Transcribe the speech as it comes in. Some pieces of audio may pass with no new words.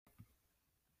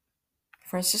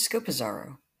Francisco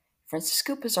Pizarro.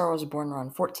 Francisco Pizarro was born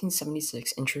around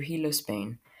 1476 in Trujillo,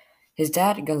 Spain. His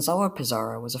dad, Gonzalo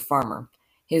Pizarro, was a farmer.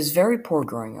 He was very poor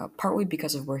growing up, partly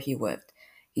because of where he lived.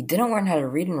 He didn't learn how to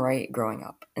read and write growing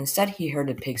up. Instead, he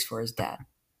herded pigs for his dad.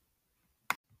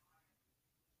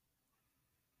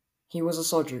 He was a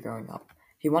soldier growing up.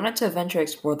 He wanted to eventually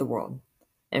explore the world.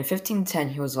 In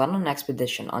 1510, he was led on an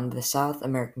expedition on the South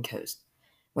American coast.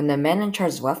 When the man in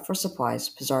charge left for supplies,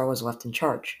 Pizarro was left in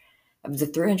charge. Of the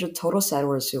 300 total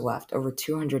settlers who left, over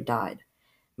 200 died.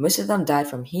 Most of them died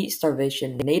from heat,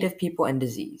 starvation, native people, and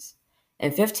disease. In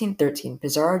 1513,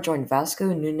 Pizarro joined Vasco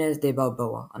Núñez de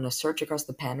Balboa on a search across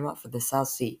the Panama for the South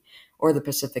Sea, or the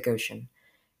Pacific Ocean.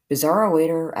 Pizarro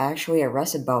later actually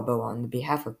arrested Balboa on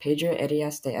behalf of Pedro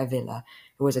Arias de Avila,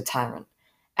 who was a tyrant.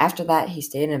 After that, he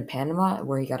stayed in Panama,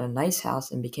 where he got a nice house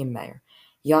and became mayor.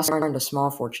 He also earned a small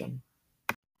fortune.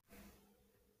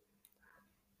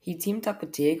 He teamed up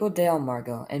with Diego de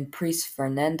Almagro and priest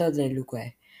Fernando de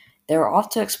Luque. They were off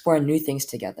to explore new things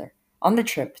together. On the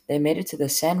trip, they made it to the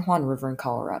San Juan River in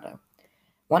Colorado.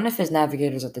 One of his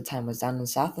navigators at the time was down in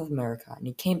South America, and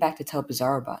he came back to tell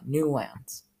Pizarro about new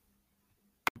lands.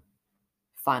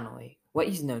 Finally, what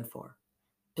he's known for.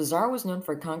 Pizarro was known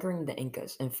for conquering the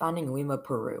Incas and founding Lima,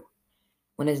 Peru.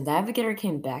 When his navigator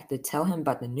came back to tell him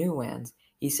about the new lands,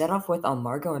 he set off with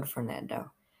Almagro and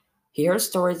Fernando. He heard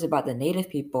stories about the native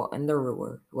people and their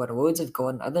ruler, who had loads of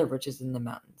gold and other riches in the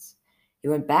mountains. He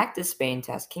went back to Spain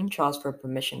to ask King Charles for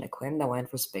permission to claim the land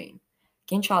for Spain.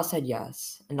 King Charles said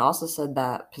yes, and also said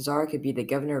that Pizarro could be the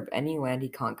governor of any land he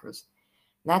conquers.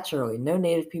 Naturally, no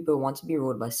native people want to be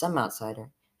ruled by some outsider,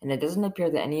 and it doesn't appear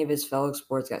that any of his fellow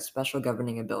explorers got special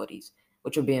governing abilities,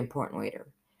 which will be important later.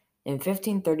 In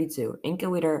 1532, Inca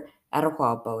leader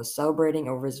Atahualpa was celebrating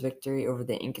over his victory over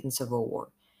the Incan Civil War.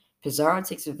 Pizarro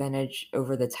takes advantage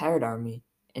over the tired army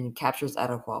and captures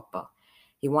Atahualpa.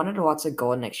 He wanted lots of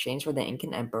gold in exchange for the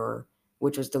Incan emperor,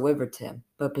 which was delivered to him,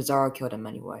 but Pizarro killed him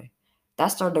anyway. That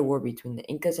started a war between the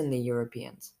Incas and the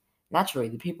Europeans. Naturally,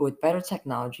 the people with better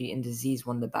technology and disease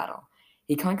won the battle.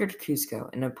 He conquered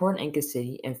Cusco, an important Inca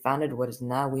city, and founded what is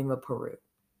now Lima, Peru.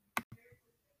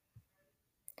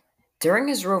 During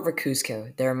his rule over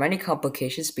Cusco, there were many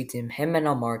complications between him and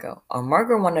Almagro.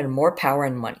 Almagro wanted more power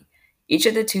and money. Each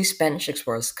of the two Spanish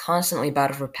explorers constantly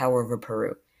battled for power over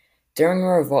Peru. During a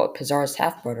revolt, Pizarro's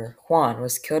half-brother, Juan,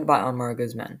 was killed by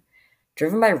Almagro's men.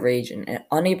 Driven by rage and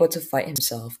unable to fight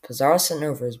himself, Pizarro sent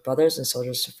over his brothers and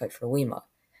soldiers to fight for Lima.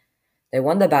 They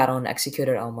won the battle and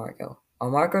executed Almagro.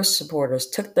 Almagro's supporters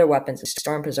took their weapons and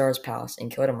stormed Pizarro's palace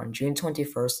and killed him on June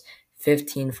 21st,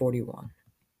 1541.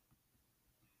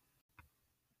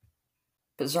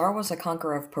 Pizarro was a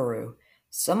conqueror of Peru.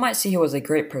 Some might say he was a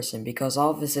great person because of all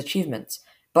of his achievements,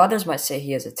 but others might say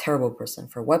he is a terrible person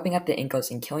for wiping out the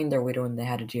Incas and killing their leader when they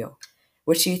had a deal.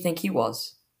 Which do you think he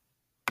was?